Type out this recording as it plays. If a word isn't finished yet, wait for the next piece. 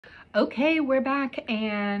Okay, we're back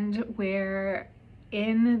and we're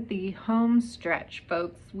in the home stretch,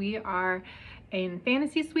 folks. We are in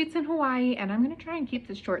Fantasy Suites in Hawaii, and I'm going to try and keep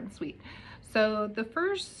this short and sweet. So the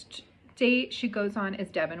first date she goes on is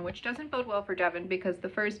Devin, which doesn't bode well for Devin because the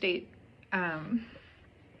first date, I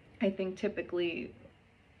think typically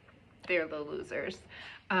they're the losers.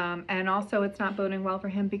 And also it's not boding well for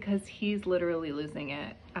him because he's literally losing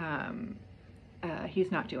it. He's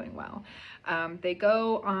not doing well. They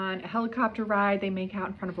go on a helicopter ride. They make out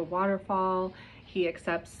in front of a waterfall. He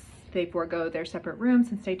accepts they forego their separate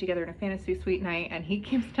rooms and stay together in a fantasy suite night. And he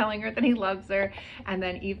keeps telling her that he loves her. And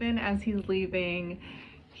then even as he's leaving,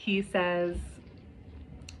 he says,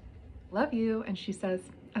 "Love you." And she says,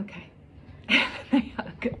 "Okay." And they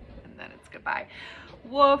hug. And then it's goodbye.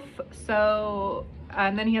 Woof. So,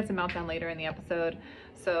 and then he has a meltdown later in the episode.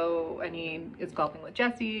 So, and he is golfing with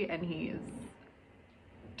Jesse and he is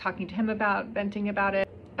talking to him about venting about it.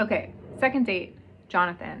 Okay, second date,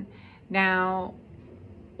 Johnathon. Now,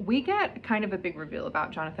 we get kind of a big reveal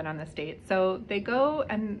about Johnathon on this date. So they go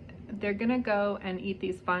and they're gonna go and eat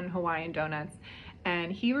these fun Hawaiian donuts.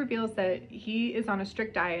 And he reveals that he is on a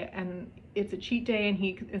strict diet and it's a cheat day and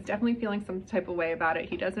he is definitely feeling some type of way about it.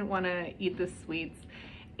 He doesn't want to eat the sweets.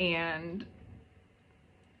 And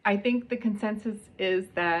I think the consensus is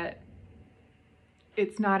that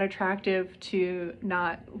it's not attractive to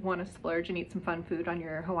not want to splurge and eat some fun food on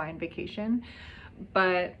your Hawaiian vacation.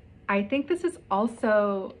 But I think this is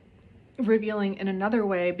also revealing in another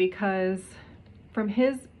way because from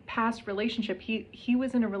his past relationship, he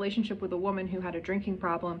was in a relationship with a woman who had a drinking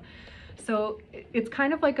problem. So it's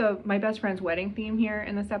kind of like a my best friend's wedding theme here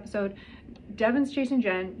in this episode. Devin's chasing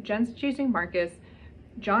Jen, Jen's chasing Marcus.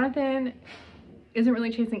 Johnathon isn't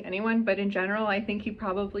really chasing anyone, but in general, I think he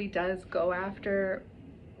probably does go after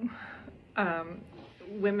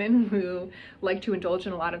women who like to indulge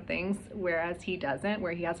in a lot of things, whereas he doesn't,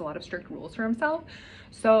 where he has a lot of strict rules for himself.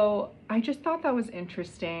 So I just thought that was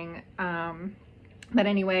interesting. But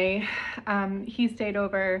anyway, he stayed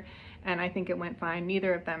over and I think it went fine.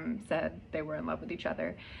 Neither of them said they were in love with each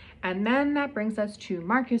other. And then that brings us to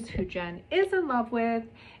Marcus, who Jen is in love with,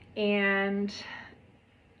 and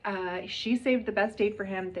she saved the best date for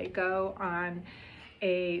him. They go on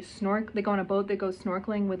a they go on a boat, they go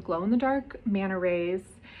snorkeling with glow-in-the-dark manta rays,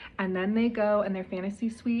 and then they go and their fantasy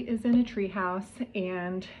suite is in a treehouse,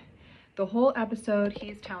 and the whole episode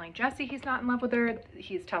he's telling Jesse he's not in love with her,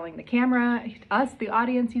 he's telling the camera, us, the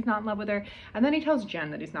audience, he's not in love with her, and then he tells Jen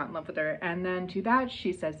that he's not in love with her, and then to that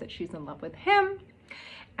she says that she's in love with him,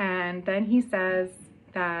 and then he says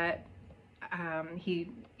that he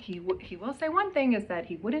will say one thing is that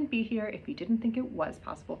he wouldn't be here if he didn't think it was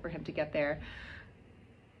possible for him to get there.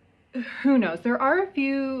 Who knows? There are a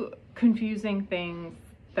few confusing things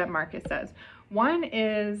that Marcus says. One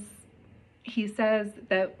is he says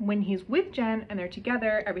that when he's with Jen and they're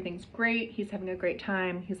together, everything's great. He's having a great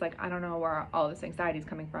time. He's like, I don't know where all this anxiety is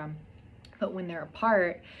coming from. But when they're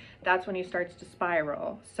apart, that's when he starts to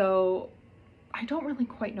spiral. So I don't really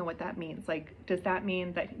quite know what that means. Like, does that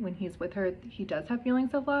mean that when he's with her, he does have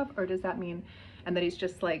feelings of love? Or does that mean, and that he's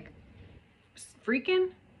just like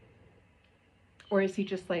freaking? Or is he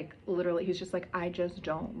just like, literally, he's just like, I just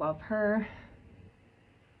don't love her.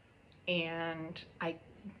 And I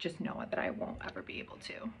just know it that I won't ever be able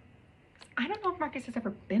to. I don't know if Marcus has ever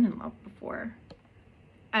been in love before.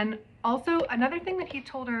 And also another thing that he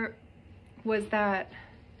told her was that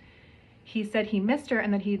he said he missed her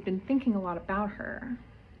and that he'd been thinking a lot about her.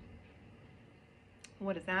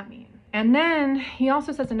 What does that mean? And then he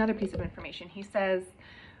also says another piece of information. He says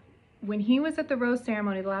when he was at the rose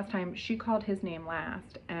ceremony the last time, she called his name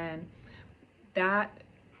last, and that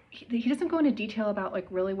he doesn't go into detail about like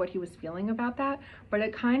really what he was feeling about that, but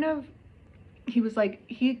it kind of, he was like,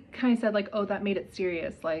 he kind of said like, oh, that made it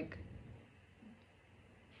serious, like,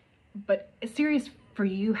 but serious for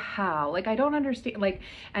you how? Like, I don't understand, like,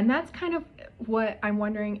 and that's kind of what I'm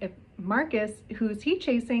wondering if Marcus, who's he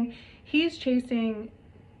chasing? He's chasing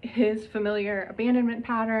his familiar abandonment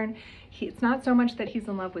pattern. It's not so much that he's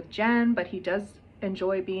in love with Jen, but he does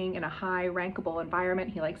enjoy being in a high rankable environment.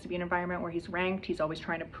 He likes to be in an environment where he's ranked. He's always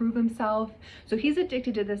trying to prove himself. So he's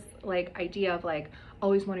addicted to this like idea of like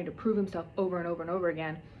always wanting to prove himself over and over and over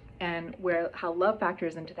again. And where how love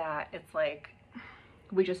factors into that, it's like,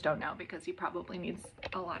 we just don't know, because he probably needs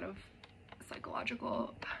a lot of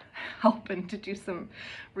psychological help and to do some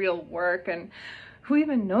real work. And who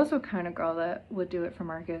even knows what kind of girl that would do it for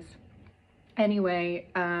Marcus. Anyway,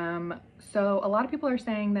 so a lot of people are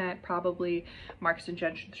saying that probably Marcus and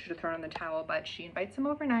Jen should have thrown in the towel, but she invites him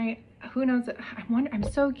overnight. Who knows? I'm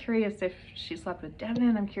so curious if she slept with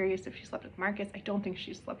Devin. I'm curious if she slept with Marcus. I don't think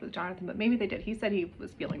she slept with Johnathon, but maybe they did. He said he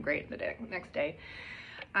was feeling great the next day.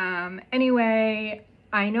 Anyway,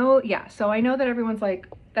 I know, yeah, so I know that everyone's like,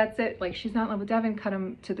 that's it, like, she's not in love with Devin, cut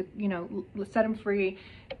him to the, you know, set him free.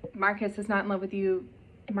 Marcus is not in love with you.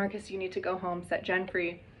 Marcus, you need to go home, set Jen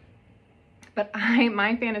free. But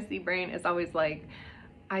my fantasy brain is always like,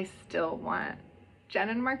 I still want Jen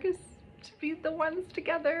and Marcus to be the ones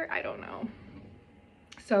together. I don't know.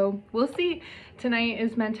 So we'll see. Tonight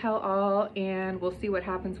is Men Tell All, and we'll see what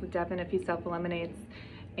happens with Devin if he self-eliminates.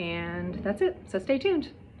 And that's it. So stay tuned.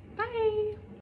 Bye.